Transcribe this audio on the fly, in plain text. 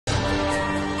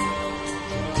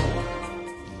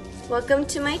Welcome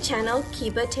to my channel,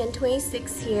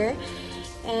 Kiba1026 here,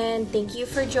 and thank you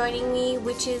for joining me,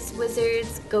 witches,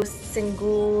 wizards, ghosts and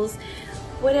ghouls,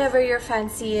 whatever your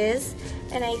fancy is,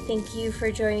 and I thank you for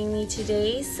joining me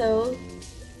today. So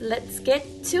let's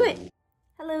get to it.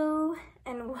 Hello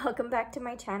and welcome back to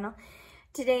my channel.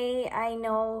 Today, I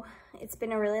know it's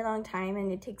been a really long time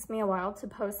and it takes me a while to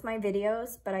post my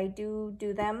videos, but I do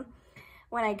them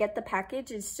when I get the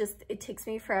package. It's just, it takes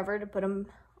me forever to put them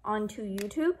onto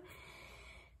YouTube.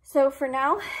 So for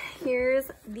now, here's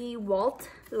the Walt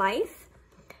Life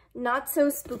Not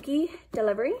So Spooky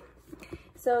delivery.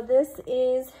 So this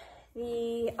is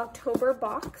the October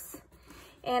box,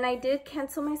 and I did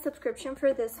cancel my subscription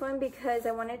for this one because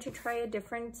I wanted to try a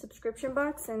different subscription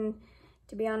box, and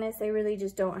to be honest, I really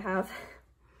just don't have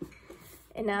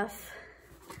enough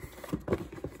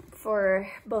for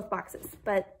both boxes.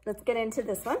 But let's get into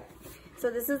this one. So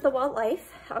this is the Walt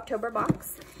Life October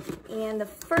box, and the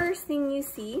first thing you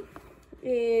see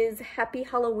is Happy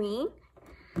Halloween,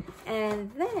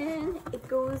 and then it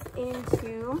goes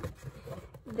into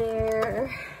their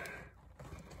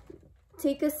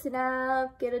take a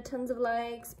snap, get a tons of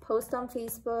likes, post on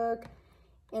Facebook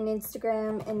and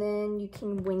Instagram, and then you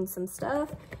can win some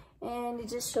stuff. And it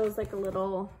just shows like a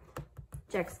little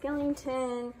Jack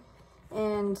Skellington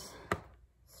and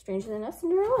Stranger Than Us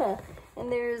Cinderella,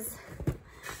 and there's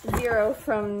Zero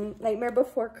from Nightmare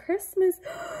Before Christmas.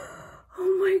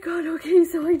 Oh my god, okay,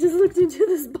 so I just looked into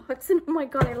this box and oh my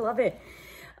god, I love it.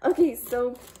 Okay,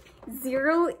 so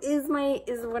Zero is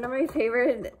one of my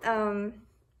favorite. I love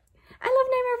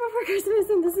Nightmare Before Christmas,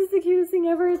 and this is the cutest thing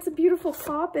ever. It's a beautiful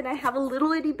pop, and I have a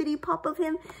little itty bitty pop of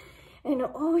him, and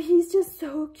oh, he's just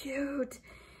so cute,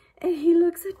 and he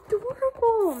looks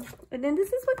adorable. And then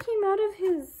this is what came out of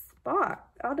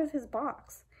his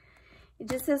box. It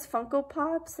just says Funko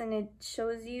Pops, and it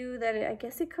shows you that I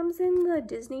guess it comes in the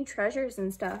Disney treasures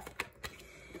and stuff.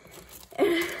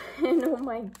 And oh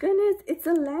my goodness, it's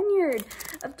a lanyard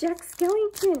of Jack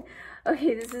Skellington.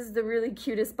 Okay, this is the really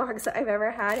cutest box I've ever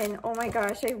had, and oh my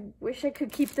gosh, I wish I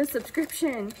could keep the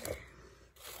subscription.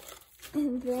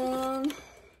 And then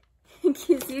it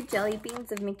gives you jelly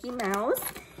beans of Mickey Mouse.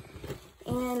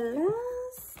 And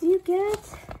last, you get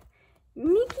Mickey,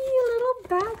 a little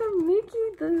bag of Mickey,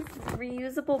 those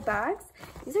reusable bags.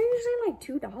 These are usually like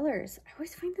 $2. I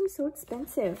always find them so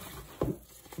expensive.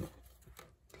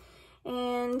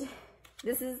 And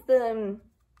this is the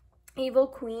Evil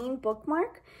Queen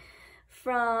bookmark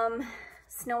from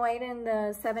Snow White and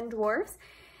the Seven Dwarfs.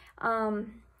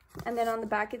 And then on the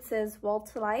back it says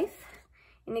Walt Life,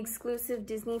 an exclusive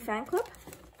Disney fan club.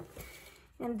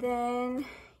 And then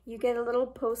you get a little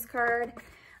postcard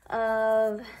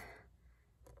of,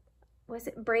 was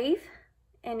it Brave?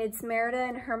 And it's Merida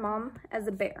and her mom as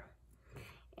a bear.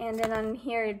 And then on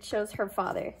here it shows her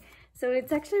father. So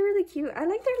it's actually really cute. I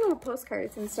like their little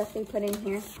postcards and stuff they put in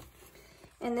here.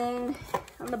 And then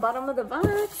on the bottom of the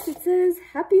box it says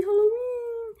Happy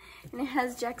Halloween, and it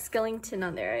has Jack Skellington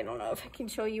on there. I don't know if I can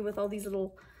show you with all these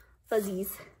little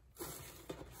fuzzies.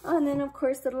 Oh, and then of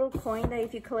course the little coin that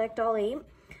if you collect all 8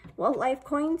 Walt Life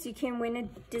coins, you can win a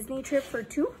Disney trip for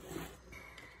 2.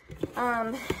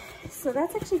 So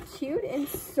that's actually cute and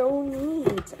so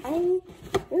neat. I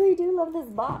really do love this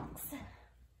box.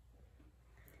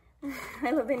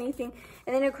 I love anything.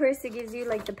 And then of course it gives you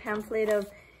like the pamphlet of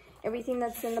everything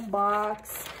that's in the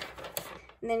box.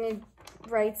 And then it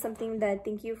writes something that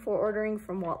thank you for ordering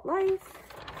from Walt Life.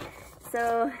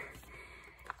 So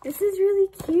this is really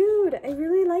cute. I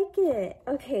really like it.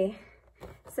 Okay,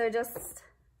 so just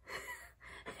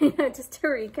just to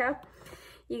recap,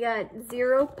 you got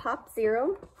Zero, Pop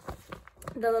Zero,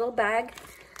 the little bag,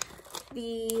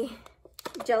 the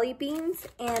jelly beans,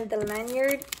 and the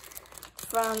lanyard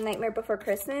from Nightmare Before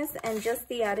Christmas, and just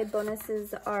the added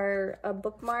bonuses are a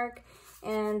bookmark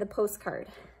and the postcard.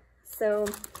 So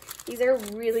these are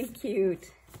really cute.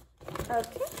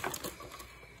 Okay,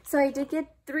 so I did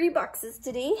get 3 boxes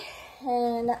today,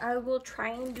 and I will try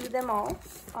and do them all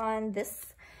on this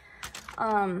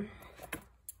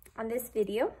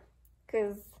video,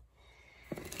 because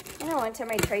I know one time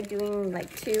I tried doing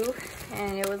like 2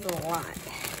 and it was a lot.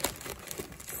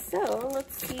 So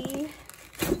let's see.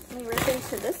 Let me rip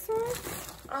into this one.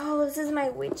 Oh, this is my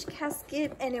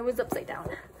Witchcasket, and it was upside down.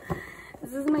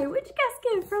 This is my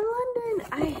Witchcasket from London.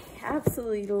 I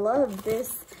absolutely love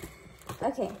this.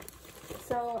 Okay,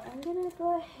 so I'm gonna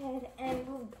go ahead and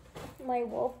move my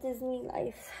Walt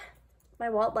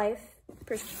Life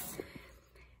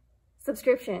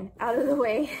subscription out of the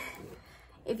way.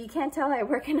 If you can't tell, I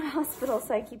work in a hospital,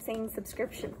 so I keep saying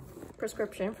prescription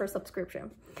for subscription.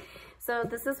 So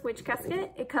this is Witchcasket.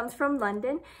 It comes from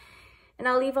London. And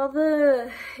I'll leave all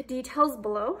the details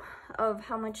below of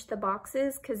how much the box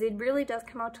is, because it really does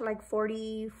come out to like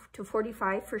 40 to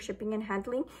 45 for shipping and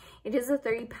handling. It is a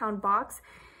 30-pound box,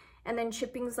 and then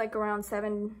shipping is like around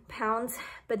 7 pounds,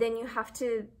 but then you have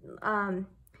to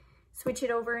switch it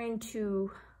over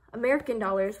into American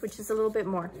dollars, which is a little bit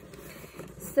more.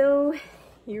 So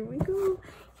here we go.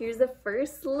 Here's the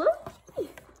first look.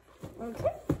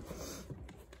 Okay.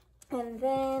 And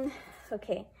then,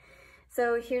 okay.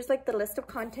 So here's like the list of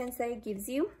contents that it gives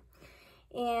you.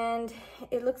 And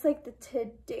it looks like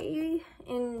today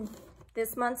in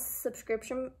this month's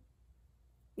subscription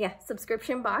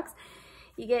box,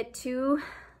 you get 2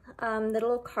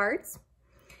 little cards,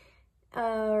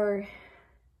 or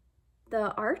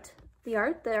the art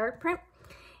print.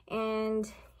 And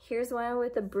here's one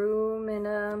with a broom and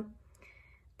a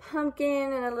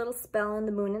pumpkin and a little spell and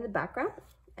the moon in the background.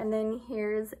 And then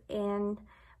here's an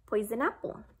poison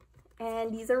apple.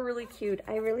 And these are really cute.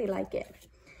 I really like it.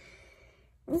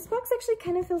 And this box actually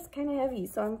kind of feels kind of heavy,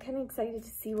 so I'm kind of excited to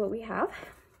see what we have.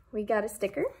 We got a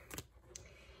sticker.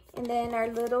 And then our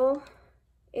little,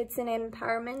 it's an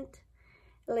empowerment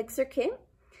elixir kit.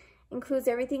 Includes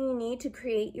everything you need to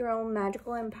create your own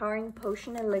magical empowering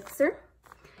potion elixir.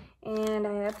 And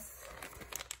I have,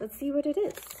 let's see what it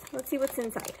is. Let's see what's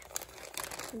inside.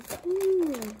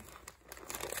 Ooh.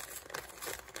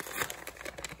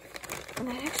 And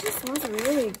that actually smells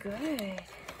really good.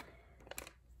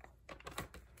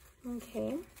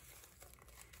 Okay.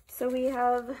 So we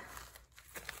have,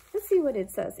 let's see what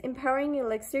it says. Empowering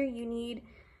elixir, you need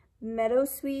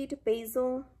meadowsweet,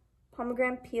 basil,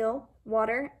 pomegranate peel,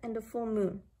 water, and a full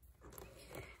moon.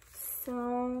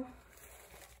 So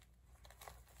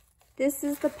this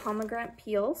is the pomegranate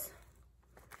peels.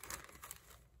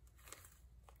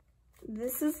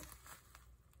 This is,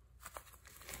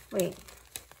 wait,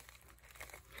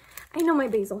 I know my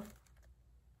basil.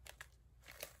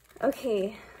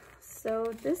 Okay,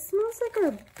 so this smells like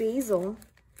our basil,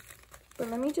 but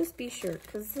let me just be sure,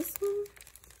 because this one,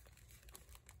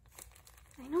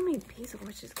 I know my basil,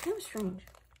 which is kind of strange.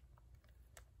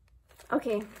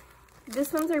 Okay,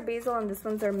 this one's our basil and this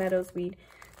one's our meadowsweet.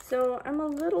 So I'm a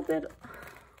little bit,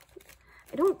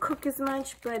 I don't cook as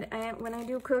much, but when I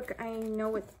do cook, I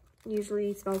know it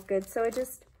usually smells good. So it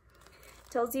just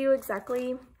tells you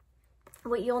exactly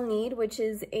what you'll need, which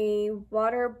is a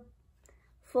water,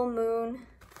 full moon,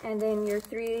 and then your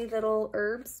 3 little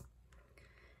herbs.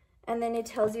 And then it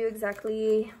tells you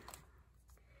exactly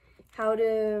how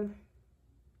to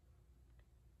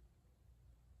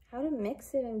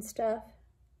mix it and stuff.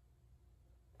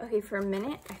 Okay, for a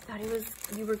minute, I thought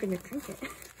you were gonna drink it.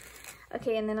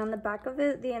 Okay, and then on the back of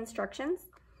the instructions,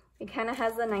 it kind of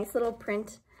has a nice little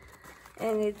print,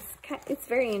 and it's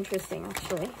very interesting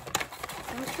actually.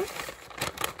 Okay.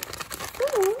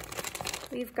 So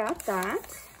we've got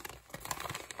that,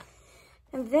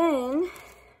 and then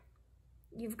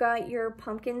you've got your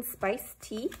pumpkin spice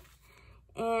tea,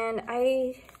 and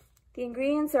the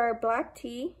ingredients are black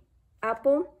tea,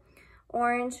 apple,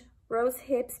 orange, rose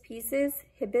hips pieces,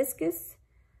 hibiscus,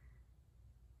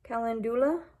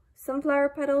 calendula, sunflower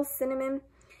petals, cinnamon,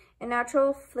 and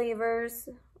natural flavors,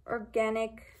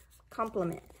 organic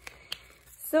complement.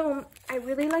 So I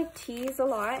really like teas a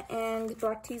lot, and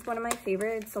black tea is one of my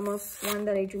favorites. It's almost one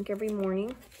that I drink every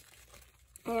morning.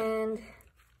 And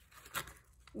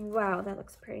wow, that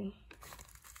looks pretty.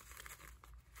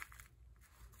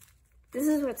 This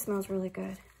is what smells really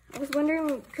good. I was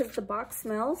wondering, because the box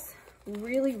smells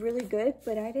really, really good,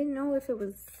 but I didn't know if it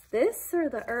was this or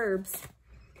the herbs.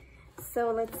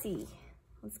 So let's see.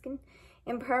 Let's get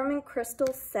empowerment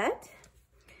crystal set.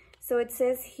 So it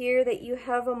says here that you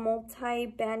have a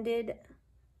multi-banded,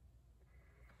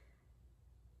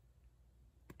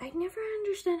 I never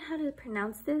understand how to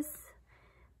pronounce this,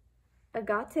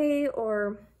 agate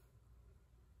or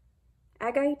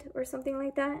agate or something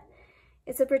like that.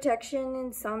 It's a protection,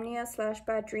 insomnia /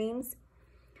 bad dreams,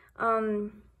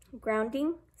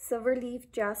 grounding, silver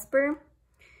leaf jasper,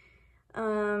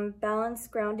 balance,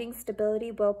 grounding,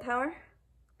 stability, willpower,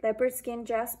 leopard skin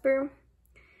jasper,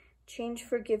 change,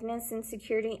 forgiveness,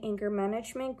 insecurity, anger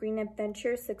management, green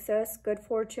adventure, success, good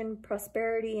fortune,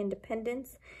 prosperity,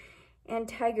 independence, and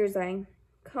tiger's eye,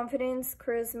 confidence,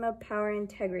 charisma, power,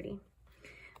 integrity.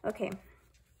 Okay.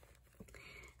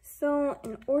 So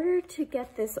in order to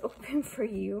get this open for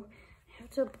you, I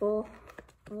have to pull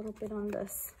a little bit on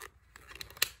this.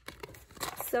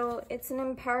 So it's an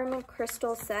empowerment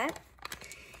crystal set,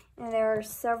 and there are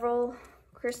several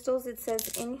crystals, it says,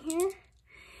 in here.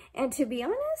 And to be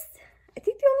honest, I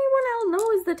think the only one I'll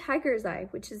know is the tiger's eye,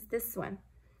 which is this one.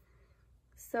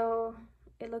 So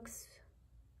it looks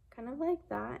kind of like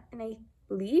that. And I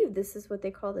believe this is what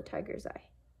they call the tiger's eye.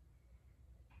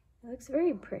 It looks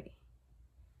very pretty.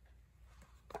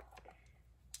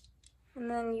 And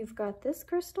then you've got this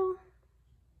crystal.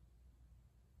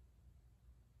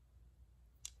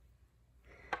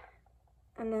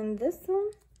 And then this one.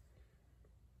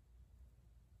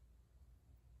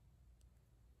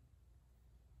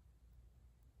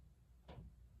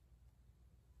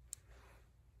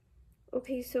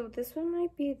 Okay, so this one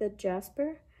might be the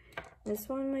jasper. This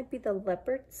one might be the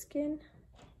leopard skin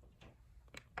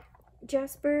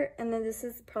jasper. And then this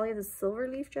is probably the silver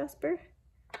leaf jasper.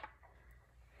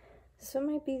 This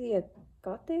one might be the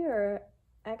agate or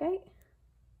agate.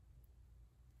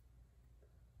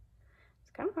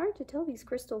 It's kind of hard to tell these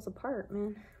crystals apart,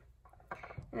 man.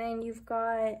 And then you've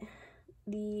got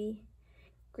the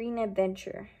green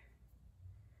adventure.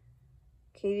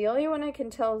 Okay, the only one I can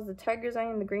tell is the tiger's eye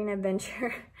and the green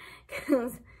adventure,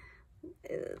 because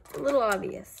it's a little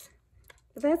obvious.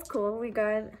 But that's cool. We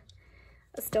got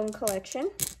a stone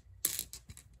collection.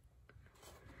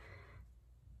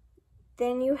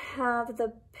 Then you have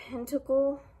the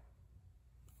pentacle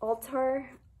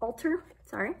altar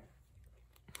tile.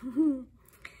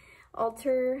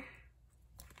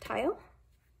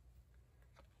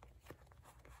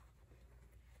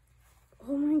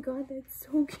 Oh my god, that's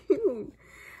so cute.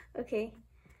 Okay,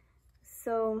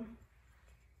 so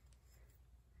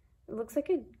it looks like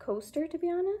a coaster, to be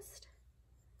honest,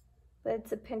 but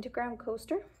it's a pentagram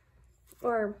coaster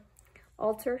or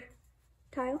altar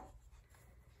tile.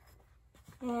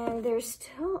 And there's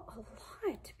still a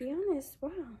lot, to be honest.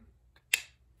 Wow.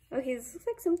 Okay, this looks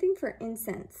like something for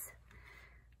incense.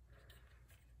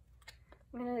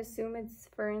 I'm gonna assume it's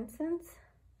for incense,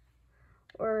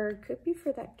 or it could be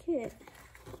for that kit.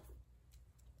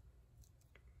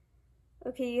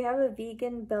 Okay, you have a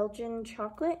vegan Belgian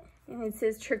chocolate, and it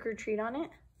says trick or treat on it.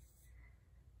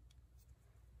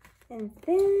 And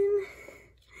then,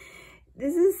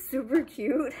 this is super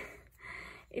cute.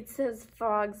 It says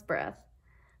Frog's Breath,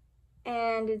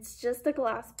 and it's just a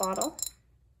glass bottle.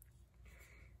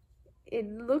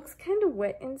 It looks kind of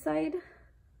wet inside,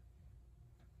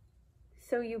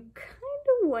 so you kind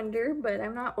of wonder, but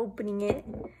I'm not opening it.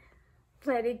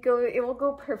 But it will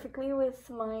go perfectly with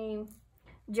my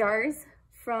jars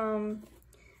from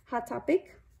Hot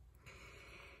Topic.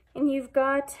 And you've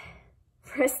got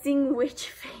resting witch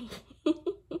face.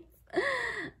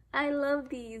 I love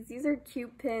these. These are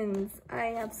cute pins.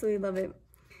 I absolutely love it.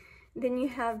 Then you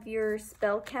have your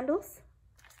spell candles.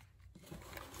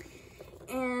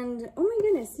 And oh my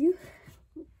goodness, you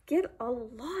get a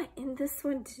lot in this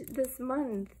one this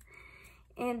month.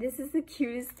 And this is the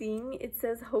cutest thing. It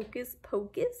says Hocus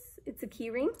Pocus. It's a key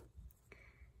ring.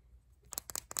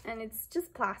 And it's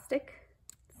just plastic.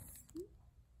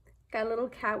 Got a little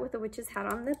cat with a witch's hat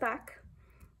on the back.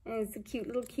 And it's a cute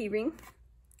little key ring.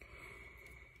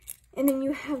 And then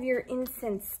you have your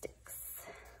incense sticks.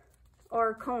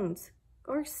 Or cones.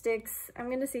 Or sticks. I'm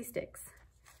going to say sticks.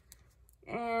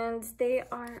 And they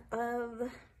are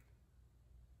of...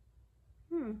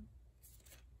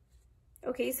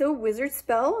 Okay, so wizard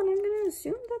spell. And I'm going to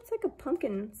assume that's like a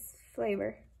pumpkin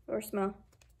flavor or smell.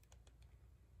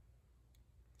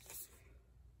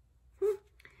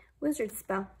 Wizard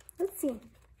spell. Let's see.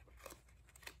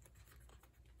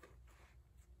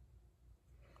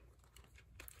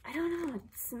 I don't know. It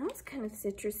smells kind of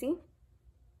citrusy.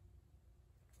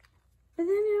 But then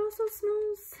it also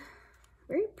smells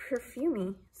very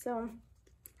perfumey. So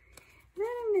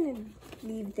that I'm going to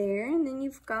leave there. And then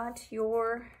you've got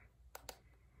your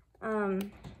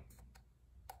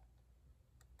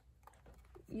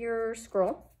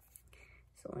scroll.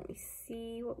 So let me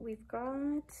see what we've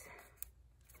got.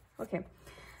 Okay,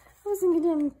 I wasn't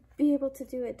gonna be able to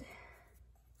do it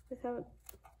without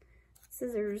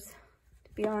scissors,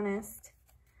 to be honest.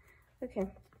 Okay,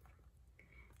 I'm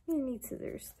gonna need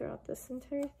scissors throughout this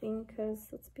entire thing because,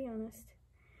 let's be honest,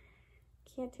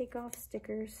 can't take off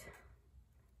stickers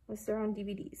unless they're on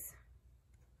DVDs.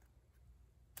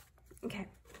 Okay,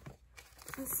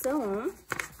 so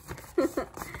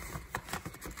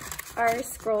our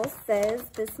scroll says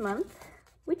this month,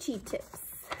 witchy tips.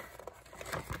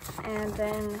 And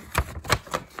then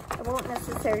I won't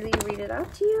necessarily read it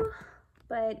out to you,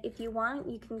 but if you want,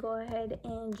 you can go ahead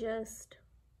and just,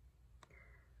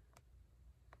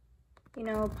 you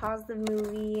know, pause the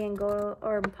movie and go,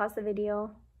 or pause the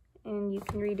video, and you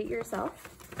can read it yourself.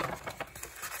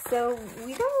 So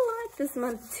we got a lot this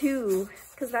month too,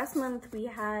 because last month we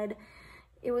had,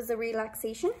 it was a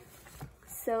relaxation.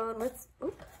 So let's,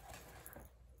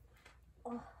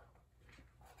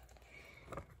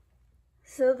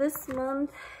 So this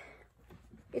month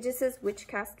It just says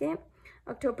Witchcasket.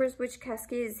 October's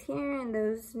Witchcasket is here, and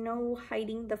there's no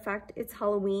hiding the fact it's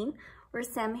Halloween or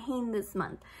Samhain this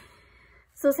month.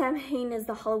 So Samhain is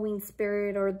the Halloween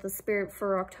spirit, or the spirit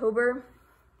for October.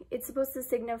 It's supposed to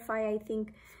signify, I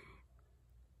think,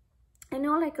 I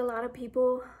know like a lot of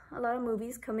people, a lot of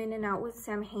movies come in and out with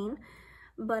Samhain,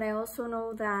 but I also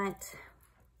know that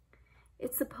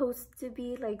it's supposed to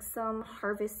be like some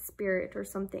harvest spirit or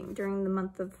something during the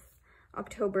month of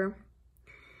October.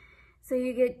 So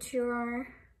you get your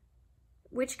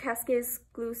Witchcasket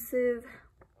exclusive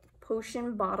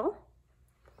potion bottle,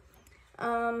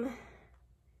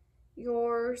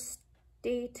 your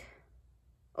slate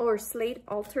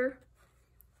altar.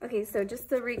 Okay, so just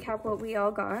to recap what we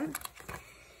all got,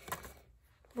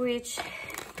 which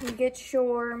you get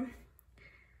your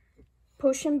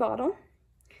potion bottle,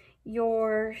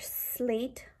 your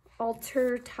slate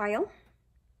altar tile,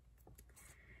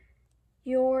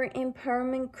 your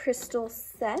empowerment crystal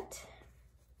set,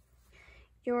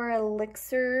 your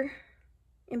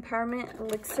empowerment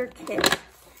elixir kit,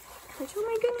 which, oh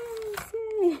my goodness,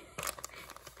 yay!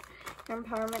 Your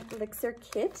empowerment elixir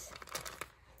kit,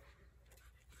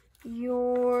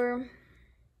 your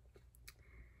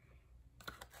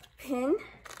pin,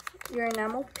 your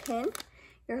enamel pin,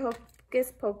 your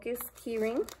Hocus Pocus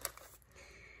keyring,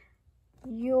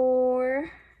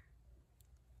 your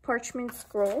parchment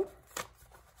scroll,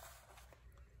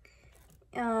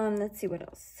 let's see what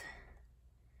else,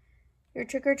 your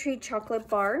trick-or-treat chocolate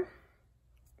bar,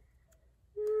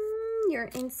 your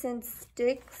incense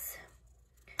sticks,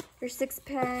 your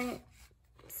 6-pack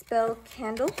spell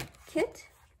candle kit,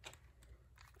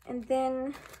 and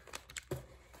then,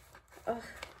 oh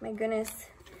my goodness,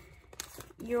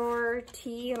 your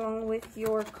tea along with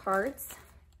your cards.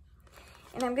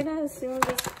 And I'm gonna assume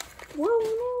this, whoa,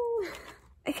 no,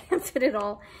 I can't fit it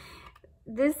all.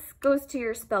 This goes to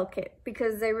your spell kit,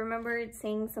 because I remember it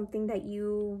saying something that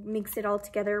you mix it all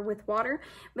together with water,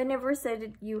 but never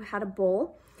said you had a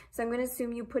bowl. So I'm gonna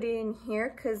assume you put it in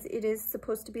here, because it is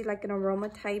supposed to be like an aroma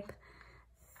type,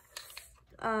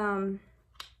 of,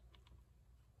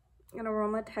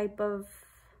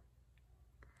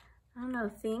 I don't know,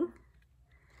 thing.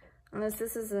 Unless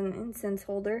this is an incense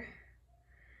holder.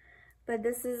 But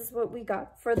this is what we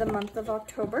got for the month of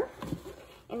October.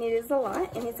 And it is a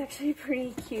lot, and it's actually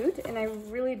pretty cute. And I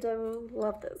really do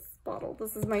love this bottle.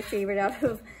 This is my favorite out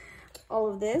of all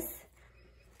of this.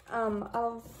 And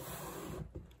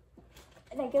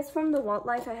I guess from the Walt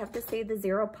life, I have to say the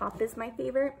Zero Pop is my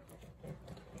favorite.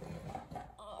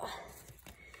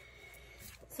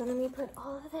 So let me put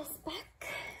all of this back.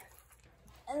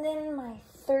 And then my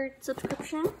third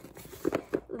subscription,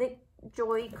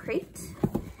 LitJoy crate.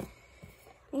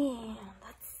 And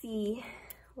let's see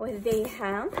what they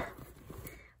have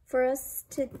for us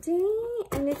today.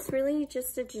 And it's really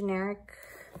just a generic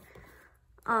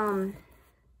hashtag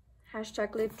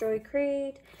LitJoy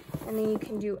crate. And then you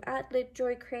can do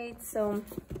 @LitJoy crate. So,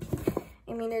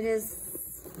 I mean, it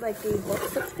is like a book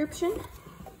subscription.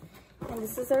 And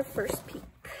this is our first peek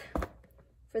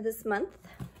for this month.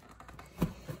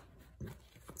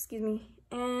 Excuse me.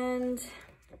 And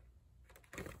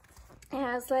it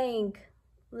has like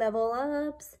level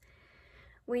ups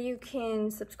where you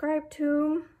can subscribe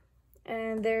to,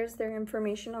 and there's their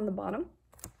information on the bottom,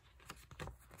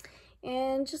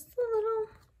 and just a little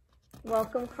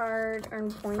welcome card, earn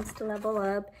points to level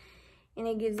up, and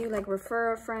it gives you like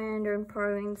refer a friend, earn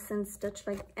points and such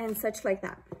like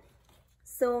that.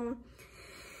 So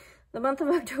the month of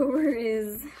October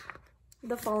is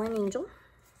the Fallen Angel,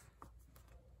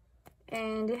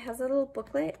 and it has a little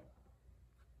booklet.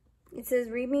 It says,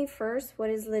 read me first, what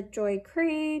is LitJoy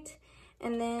crate?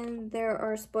 And then there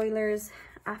are spoilers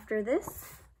after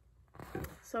this.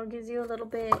 So it gives you a little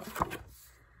bit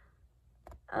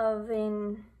of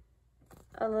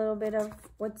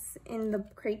what's in the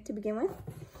crate to begin with.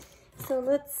 So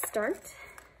let's start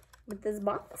with this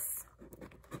box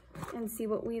and see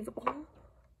what we've all...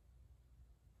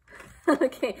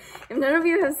 Okay, if none of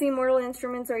you have seen Mortal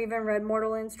Instruments or even read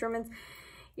Mortal Instruments,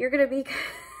 you're gonna be...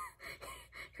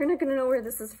 You're not gonna know where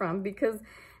this is from, because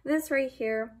this right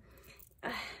here,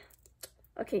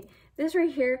 okay, this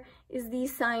right here is the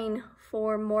sign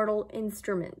for Mortal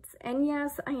Instruments. And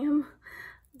yes, I am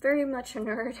very much a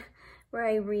nerd where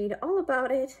I read all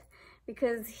about it,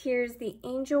 because here's the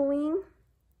angel wing,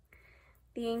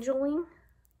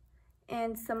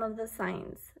 and some of the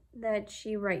signs that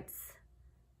she writes.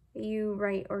 You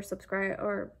write or subscribe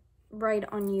or write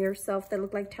on yourself that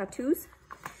look like tattoos.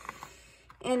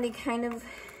 And they kind of,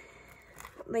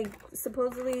 like,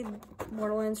 supposedly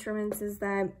Mortal Instruments is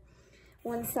that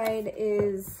one side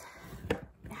is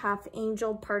half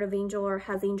angel, part of angel, or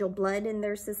has angel blood in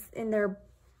their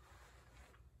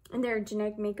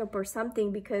genetic makeup or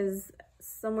something, because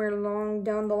somewhere along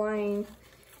down the line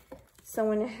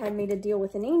someone had made a deal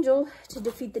with an angel to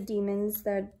defeat the demons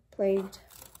that plagued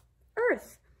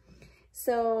Earth.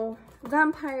 So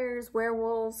vampires,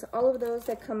 werewolves, all of those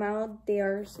that come out, they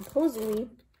are supposedly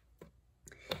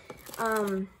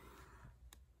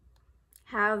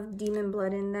have demon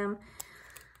blood in them.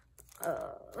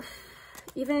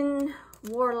 Even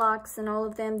warlocks and all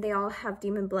of them, they all have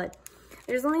demon blood.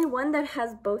 There's only one that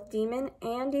has both demon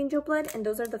and angel blood, and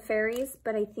those are the fairies.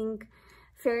 But I think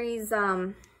fairies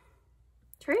try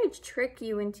to trick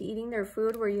you into eating their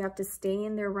food, where you have to stay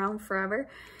in their realm forever.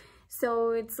 So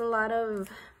it's a lot of,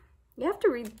 you have to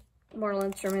read Mortal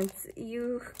Instruments.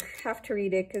 You have to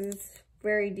read it because it's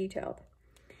very detailed.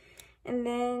 And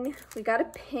then we got a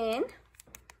pin.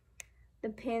 The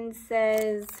pin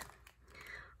says,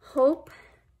 "Hope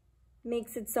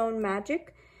makes its own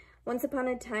magic. Once upon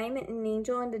a time, an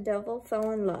angel and a devil fell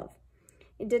in love.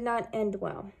 It did not end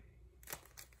well."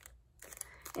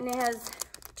 And it has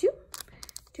two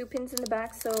pins in the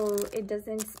back, so it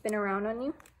doesn't spin around on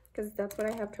you, because that's what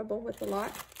I have trouble with a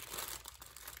lot.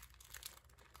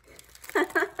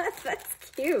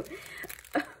 That's cute.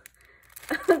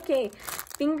 Okay,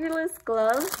 fingerless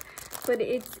gloves, but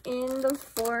it's in the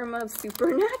form of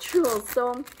Supernatural.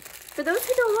 So for those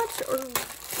who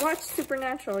don't watch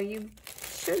Supernatural, you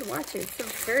should watch it. It's a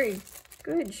very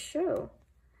good show.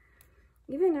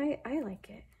 Even I like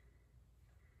it.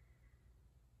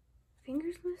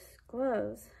 Fingerless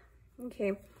gloves.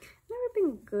 Okay, never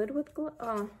been good with gloves.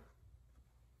 Oh,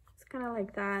 it's kind of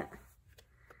like that.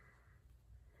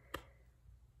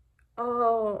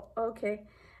 Oh, okay.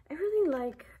 I really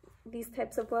like these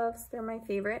types of gloves. They're my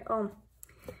favorite. Oh,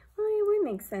 well, it would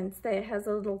make sense that it has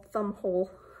a little thumb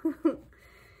hole.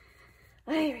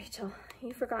 Hi, Rachel.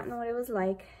 You've forgotten what it was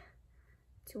like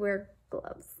to wear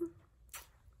gloves.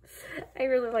 I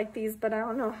really like these, but I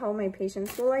don't know how my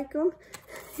patients will like them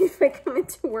if I come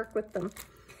into work with them.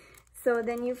 So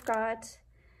then you've got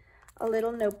a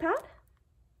little notepad.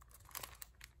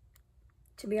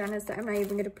 To be honest, I'm not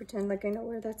even going to pretend like I know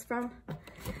where that's from.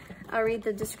 I'll read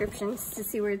the descriptions to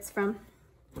see where it's from.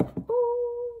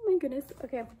 Oh my goodness.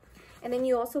 Okay. And then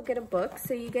you also get a book.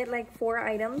 So you get like 4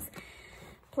 items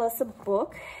plus a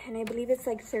book. And I believe it's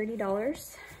like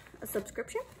 $30 a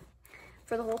subscription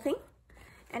for the whole thing.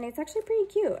 And it's actually pretty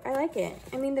cute. I like it.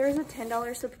 I mean, there's a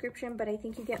 $10 subscription, but I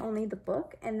think you get only the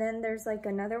book. And then there's like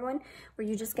another one where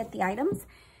you just get the items.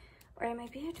 Or I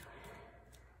might be it.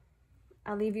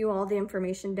 I'll leave you all the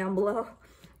information down below,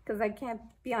 because I can't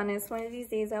be honest. One of these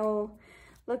days I will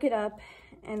look it up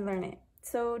and learn it.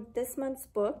 So this month's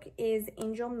book is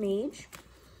Angel Mage,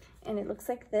 and it looks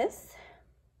like this.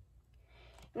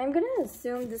 And I'm gonna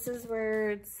assume this is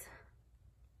where it's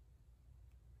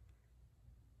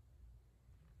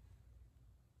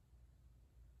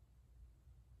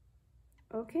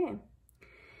okay.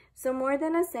 So more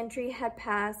than a century has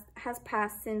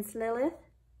passed since Lilith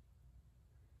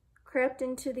crept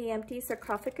into the empty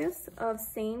sarcophagus of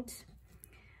Saint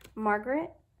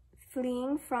Margaret,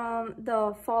 fleeing from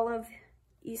the fall of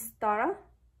Istara.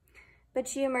 But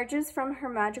she emerges from her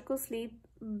magical sleep,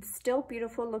 still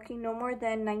beautiful, looking no more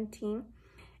than 19,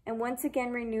 and once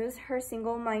again renews her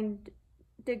single-minded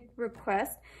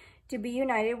request to be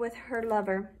united with her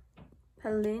lover,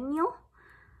 Perennial,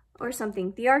 or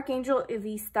something, the Archangel of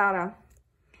Istara.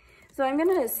 So I'm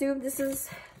going to assume this is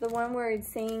the one where it's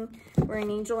saying where an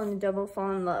angel and the devil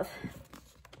fall in love.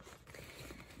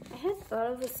 I had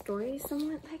thought of a story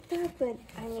somewhat like that, but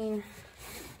I mean,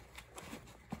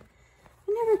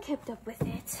 I never kept up with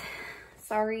it.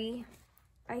 Sorry.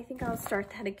 I think I'll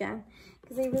start that again,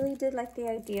 because I really did like the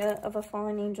idea of a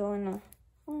fallen angel and a,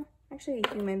 well, actually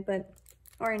a human, but,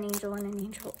 or an angel and an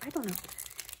angel. I don't know.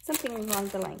 Something along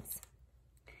the lines.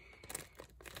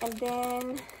 And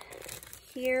then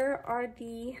here are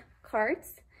the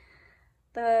cards.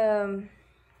 I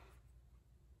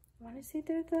want to say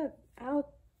they're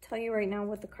I'll tell you right now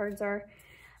what the cards are.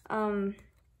 The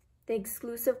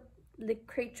exclusive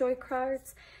LitJoy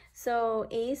cards. So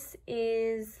Ace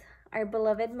is our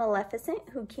beloved Maleficent,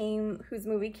 whose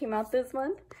movie came out this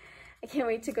month. I can't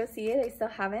wait to go see it. I still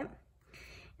haven't.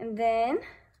 And then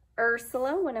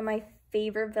Ursula, one of my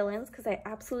favorite villains, because I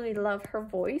absolutely love her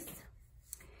voice.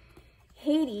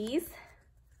 Hades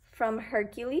from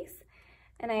Hercules,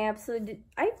 and I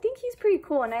think he's pretty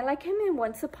cool, and I like him in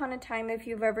Once Upon a Time. If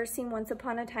you've ever seen Once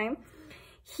Upon a Time,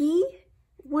 he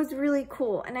was really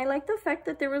cool, and I like the fact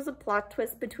that there was a plot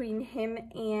twist between him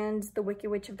and the Wicked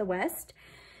Witch of the West.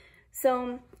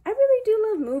 So I really do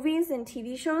love movies and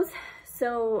TV shows,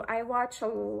 So I watch a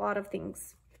lot of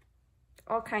things,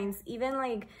 all kinds, even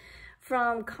like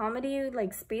from comedy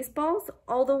like Spaceballs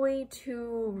all the way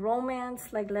to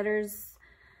romance like Letters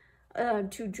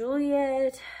to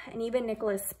Juliet, and even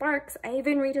Nicholas Sparks. I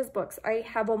even read his books. I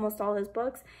have almost all his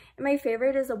books, and my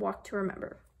favorite is A Walk to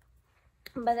Remember.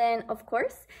 But then of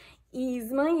course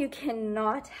Yzma, you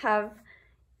cannot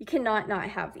not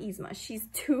have Yzma. She's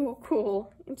too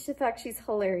cool. In fact, she's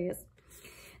hilarious.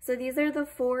 So these are the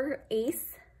 4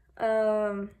 aces.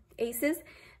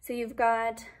 So you've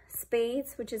got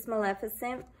Spades, which is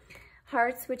Maleficent,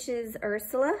 Hearts, which is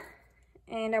Ursula,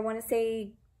 and I want to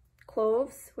say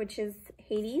Cloves, which is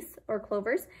Hades or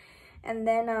Clovers, and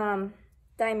then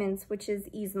Diamonds, which is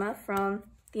Yzma from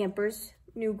The Emperor's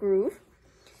New Groove.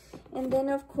 And then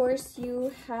of course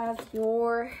you have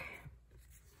your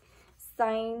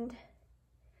signed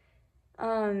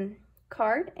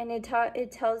card, and it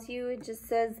tells you, it just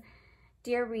says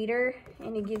dear reader,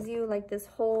 and it gives you like this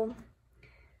whole,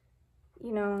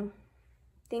 you know,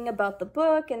 thing about the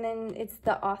book, and then it's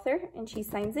the author and she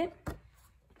signs it.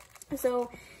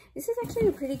 So this is actually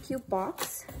a pretty cute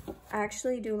box. I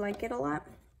actually do like it a lot.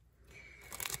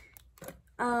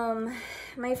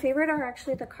 My favorite are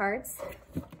actually the cards,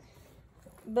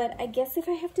 but I guess if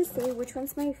I have to say which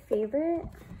one's my favorite,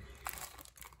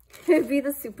 it would be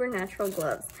the Supernatural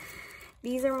gloves.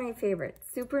 These are my favorite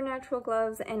Supernatural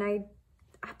gloves, and I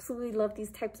absolutely love these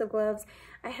types of gloves.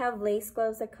 I have lace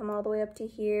gloves that come all the way up to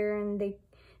here, and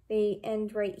they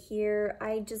end right here.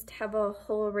 I just have a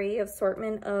whole array of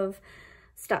assortment of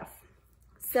stuff.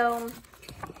 So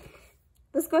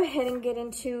let's go ahead and get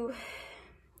into,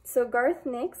 so Garth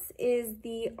Nix is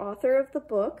the author of the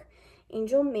book,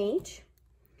 Angel Mage,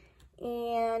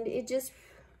 and it just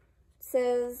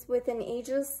says, with an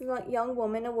ageless young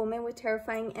woman, a woman with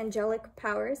terrifying angelic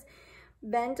powers,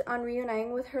 bent on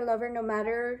reuniting with her lover no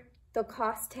matter the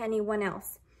cost to anyone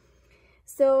else.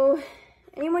 So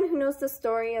anyone who knows the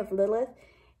story of Lilith,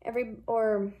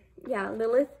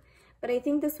 Lilith, but I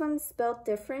think this one's spelled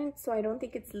different, so I don't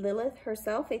think it's Lilith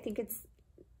herself. I think it's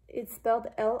spelled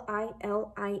L-I-L-I-A-T-H.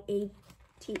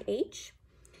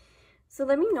 So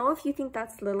let me know if you think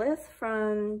that's Lilith,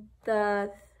 from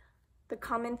the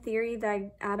common theory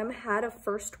that Adam had a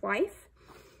first wife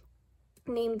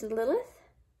named Lilith.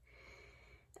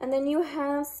 And then you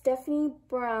have Stephanie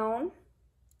Brown,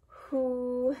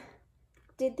 who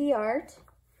did the art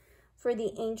for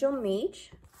the Angel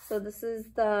Mage. So this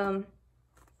is the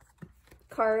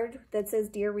card that says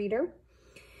Dear Reader.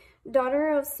 Daughter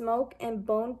of Smoke and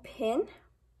Bone Pin.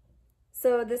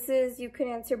 So this is, you could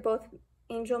answer both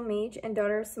Angel Mage and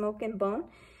Daughter of Smoke and Bone.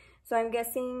 So I'm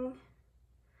guessing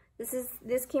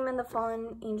this came in the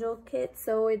Fallen Angel kit.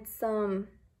 So it's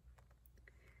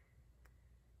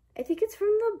I think it's from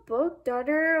the book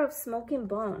Daughter of Smoke and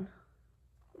Bone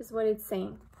is what it's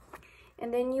saying.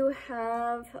 And then you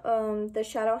have the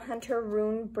Shadowhunter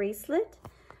rune bracelet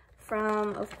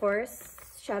from, of course,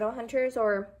 Shadowhunters,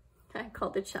 or I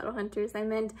called it Shadowhunters. I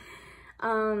meant,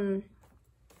 I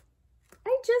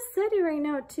just said it right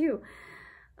now too.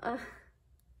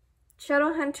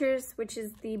 Shadowhunters, which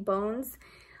is the bones.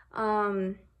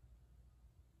 That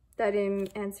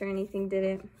didn't answer anything, did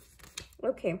it?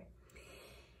 Okay.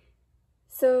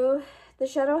 So the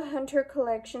Shadowhunter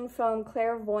collection from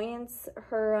Clairvoyance,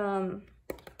 her,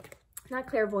 not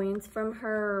Clairvoyance, from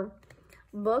her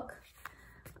book,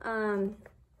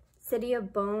 City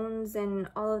of Bones and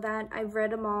all of that. I've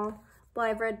read them all. Well,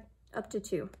 I've read up to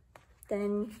 2.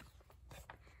 Then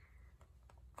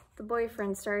the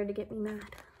boyfriend started to get me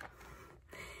mad.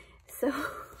 So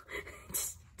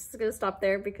just gonna stop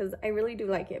there because I really do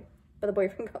like it, but the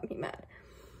boyfriend got me mad.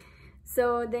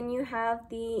 So then you have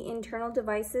the Internal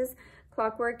Devices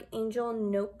Clockwork Angel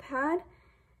Notepad,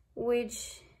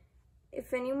 which,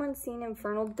 if anyone's seen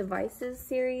Infernal Devices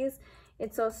series,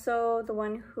 it's also the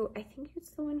one who, I think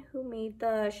it's the one who made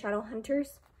the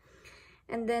Shadowhunters.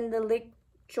 And then the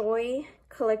LitJoy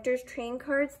Collector's Train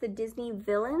Cards, the Disney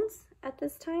villains at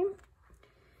this time.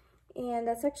 And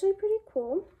that's actually pretty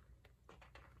cool.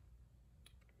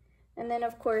 And then,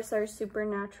 of course, our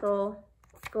Supernatural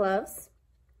gloves.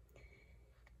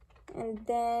 And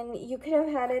then you could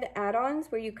have added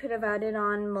add-ons where you could have added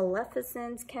on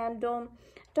Maleficent's candle,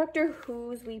 Doctor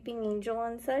Who's Weeping Angel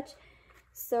and such.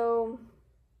 So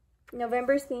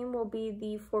November's theme will be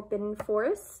the Forbidden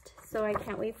Forest. So I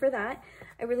can't wait for that.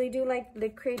 I really do like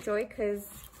litcrate Joy because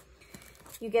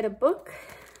you get a book,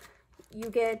 you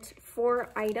get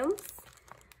 4 items,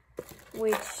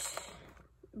 which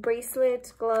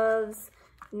bracelet, gloves,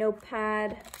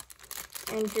 notepad,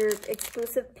 and your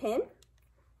exclusive pin.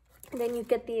 And then you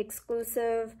get the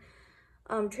exclusive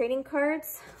trading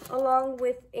cards along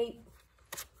with a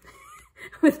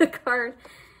with a card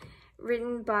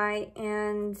written by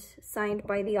and signed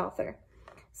by the author.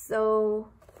 So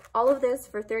all of this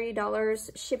for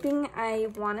 $30. Shipping, I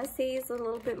want to say, is a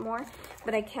little bit more,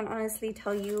 but I can't honestly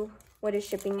tell you what is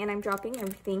shipping, and I'm dropping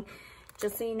everything.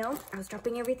 Just so you know, I was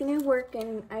dropping everything at work,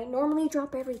 and I normally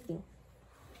drop everything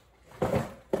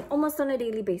almost on a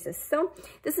daily basis. So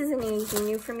this isn't anything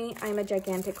new for me. I'm a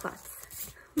gigantic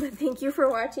klutz. But thank you for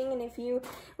watching, and if you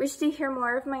wish to hear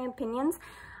more of my opinions,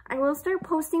 I will start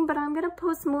posting, but I'm going to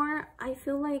post more, I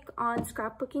feel like, on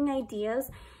scrapbooking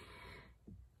ideas,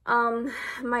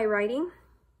 my writing,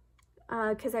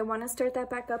 because I want to start that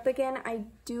back up again. I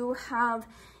do have,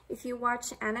 if you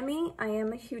watch anime, I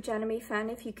am a huge anime fan.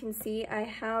 If you can see, I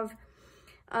have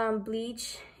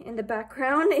Bleach in the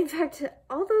background. In fact,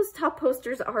 all those top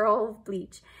posters are all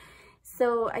Bleach.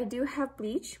 So I do have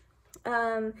Bleach,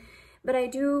 but I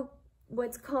do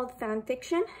what's called fan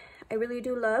fiction. I really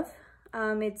do love.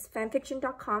 It's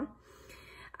fanfiction.com.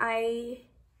 I've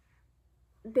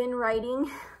been writing.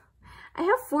 I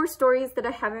have 4 stories that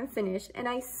I haven't finished, and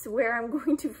I swear I'm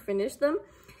going to finish them.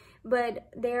 But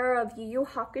they're of Yu Yu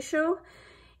Hakusho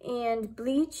and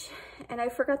Bleach, and I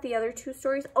forgot the other 2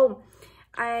 stories. Oh,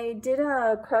 I did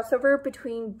a crossover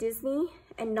between Disney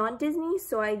and non-Disney,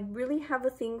 so I really have a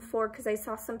thing for, because I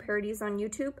saw some parodies on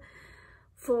YouTube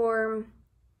for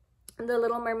The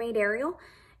Little Mermaid Ariel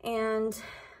and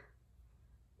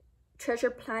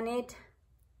Treasure Planet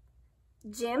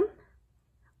Jim,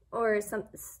 or some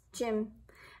Jim,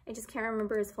 I just can't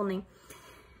remember his full name,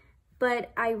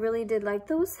 but I really did like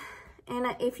those. And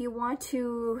if you want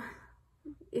to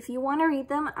read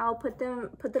them, I'll put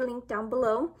the link down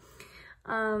below.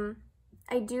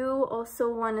 I do also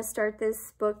want to start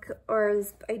this book, or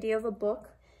this idea of a book,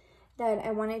 that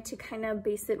I wanted to kind of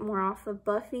base it more off of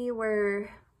Buffy, where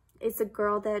it's a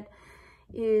girl that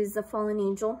is a fallen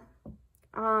angel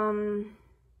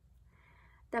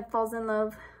that falls in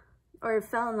love, or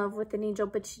fell in love with an angel,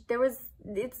 but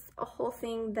it's a whole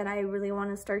thing that I really want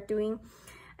to start doing.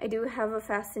 I do have a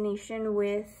fascination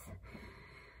with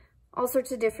all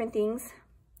sorts of different things.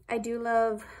 I do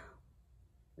love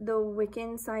the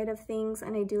Wiccan side of things,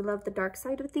 and I do love the dark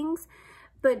side of things,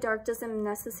 but dark doesn't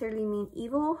necessarily mean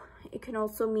evil. It can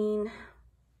also mean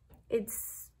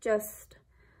it's just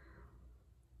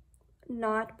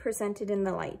not presented in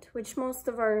the light, which most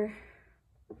of our,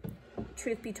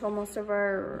 truth be told, most of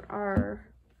our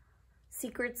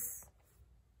secrets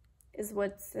is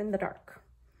what's in the dark.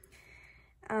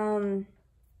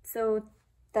 So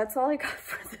that's all I got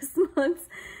for this month's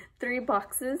 3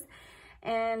 boxes.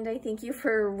 And I thank you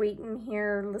for waiting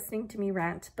here, listening to me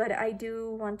rant. But I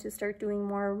do want to start doing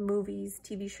more movies,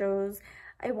 TV shows.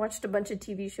 I watched a bunch of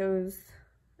TV shows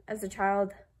as a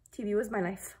child. TV was my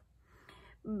life.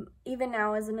 Even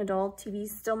now as an adult, TV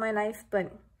is still my life,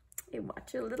 but I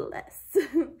watch a little less.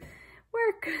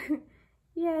 Work.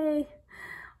 Yay.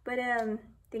 But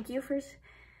thank you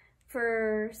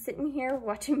for sitting here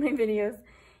watching my videos.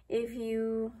 If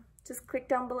you just click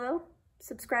down below,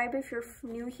 subscribe if you're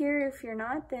new here. If you're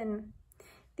not, then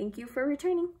thank you for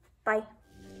returning. Bye.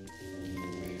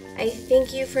 I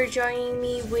thank you for joining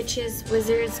me, witches,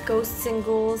 wizards, ghosts, and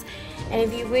ghouls. And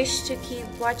if you wish to keep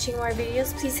watching more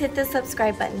videos, please hit the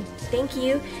subscribe button. Thank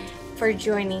you for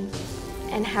joining,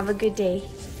 and have a good day.